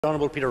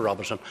Honourable Peter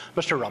Robinson.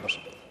 Mr. Robinson.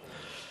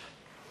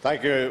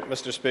 Thank you,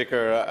 Mr.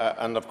 Speaker.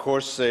 And of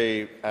course,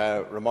 the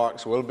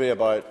remarks will be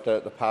about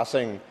the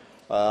passing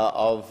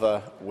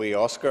of wee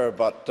Oscar,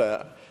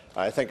 but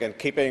I think in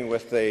keeping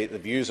with the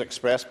views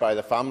expressed by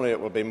the family,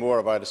 it will be more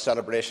about a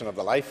celebration of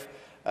the life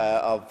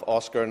of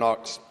Oscar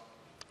Knox.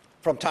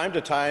 From time to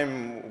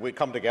time, we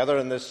come together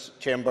in this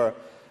chamber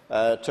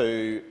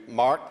to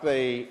mark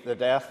the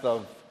death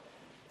of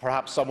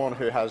perhaps someone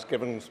who has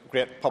given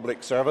great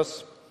public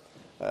service,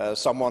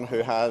 someone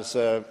who has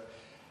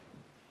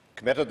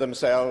committed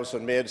themselves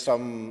and made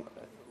some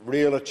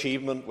real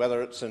achievement,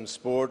 whether it's in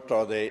sport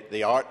or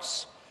the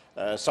arts,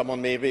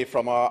 someone maybe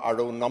from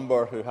our own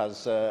number who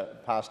has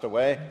passed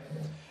away.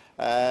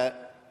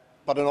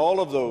 But in all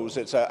of those,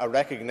 it's a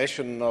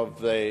recognition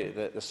of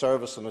the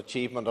service and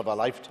achievement of a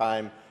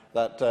lifetime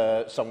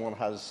that someone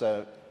has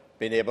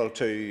been able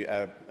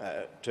to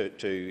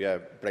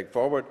bring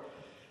forward.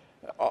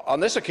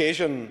 On this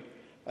occasion,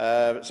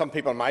 some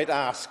people might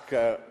ask,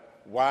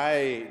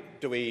 why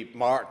do we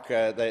mark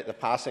the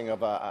passing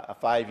of a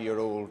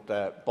 5-year-old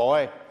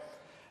boy?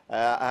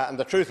 And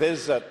the truth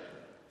is that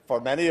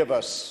for many of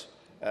us,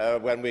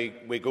 when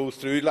we go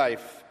through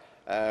life,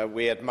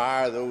 we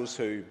admire those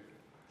who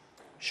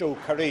show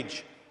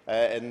courage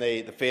in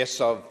the face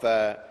of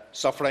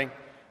suffering,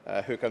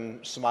 who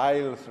can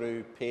smile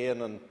through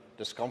pain and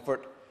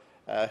discomfort,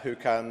 who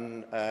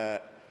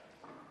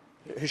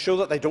show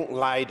that they don't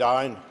lie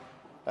down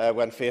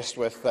when faced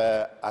with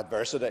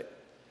adversity.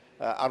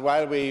 And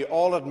while we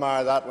all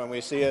admire that when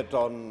we see it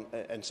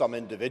in some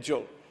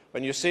individual,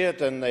 when you see it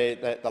in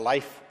the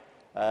life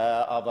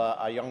of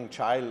a young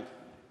child,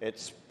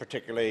 it's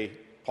particularly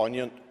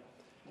poignant.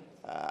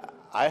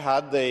 I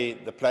had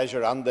the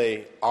pleasure and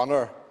the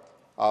honour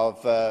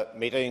of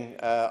meeting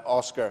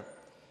Oscar.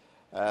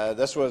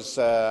 This was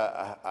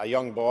a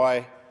young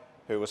boy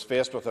who was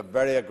faced with a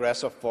very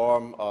aggressive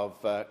form of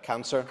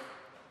cancer.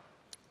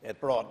 It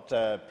brought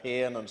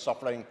pain and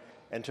suffering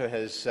into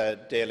his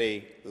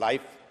daily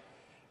life.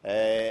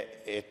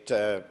 It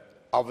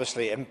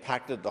obviously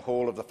impacted the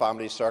whole of the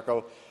family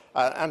circle,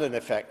 and in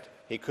effect,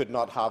 he could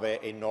not have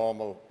a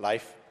normal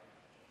life.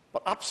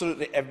 But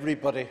absolutely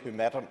everybody who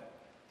met him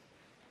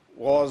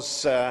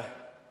was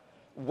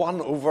won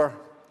over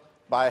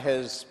by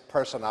his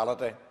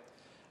personality,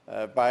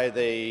 by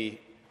the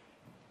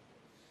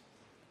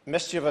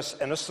mischievous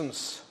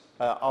innocence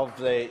of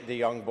the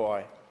young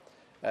boy.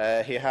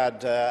 He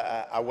had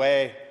a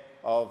way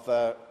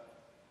of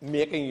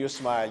making you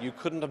smile. You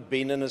couldn't have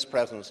been in his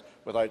presence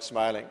without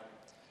smiling.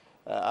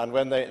 And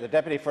when the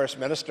Deputy First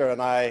Minister and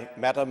I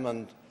met him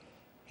and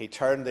he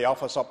turned the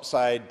office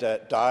upside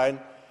down,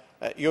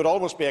 you would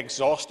almost be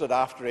exhausted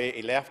after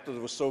he left. There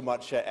was so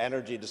much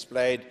energy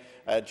displayed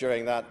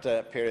during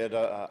that period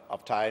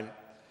of time.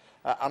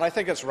 And I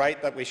think it's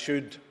right that we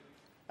should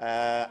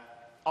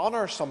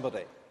honour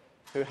somebody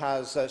who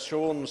has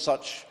shown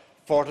such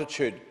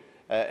fortitude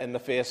in the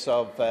face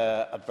of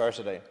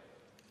adversity,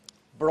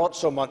 brought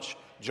so much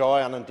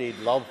joy and indeed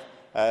love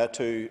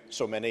to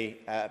so many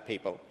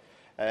people.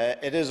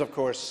 It is, of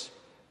course,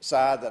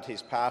 sad that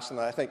he's passed, and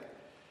I think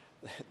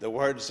the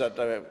words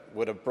that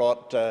would have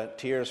brought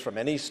tears from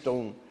any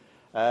stone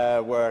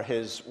were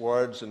his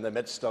words in the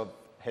midst of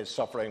his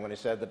suffering when he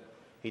said that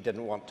he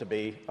didn't want to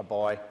be a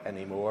boy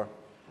anymore.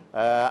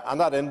 And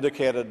that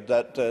indicated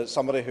that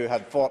somebody who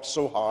had fought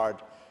so hard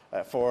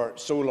for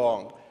so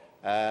long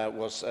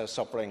was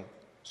suffering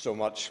so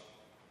much.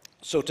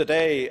 So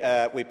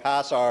today we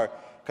pass our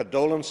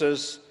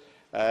condolences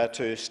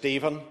to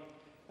Stephen,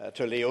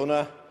 to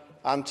Leona,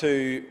 and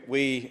to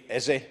wee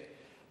Izzy.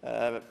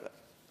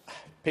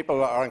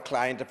 People are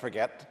inclined to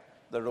forget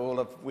the role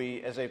of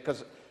wee Izzy,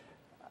 because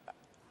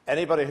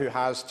anybody who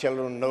has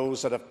children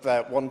knows that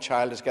if one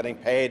child is getting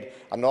paid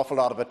an awful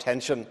lot of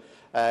attention,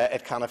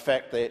 it can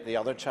affect the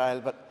other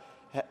child. But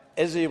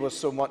Izzy was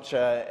so much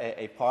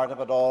a part of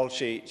it all.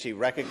 She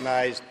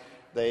recognised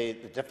the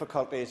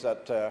difficulties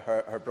that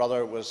her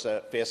brother was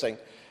facing,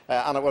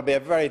 and it will be a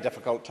very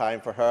difficult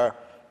time for her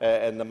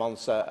in the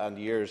months and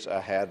years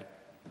ahead.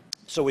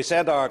 So we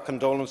send our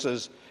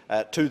condolences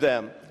to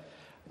them,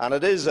 and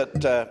it is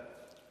at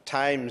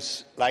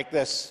times like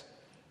this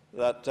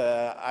that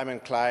I'm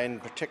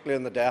inclined, particularly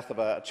in the death of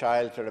a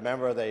child, to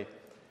remember the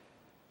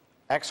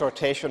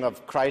exhortation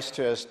of Christ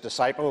to his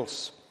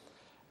disciples,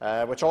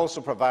 which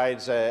also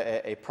provides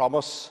a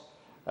promise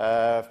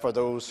for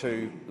those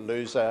who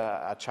lose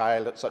a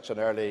child at such an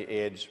early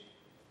age.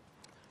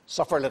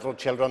 Suffer little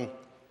children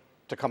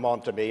to come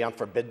unto me, and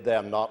forbid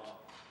them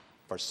not,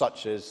 for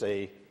such is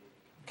the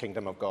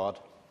kingdom of God.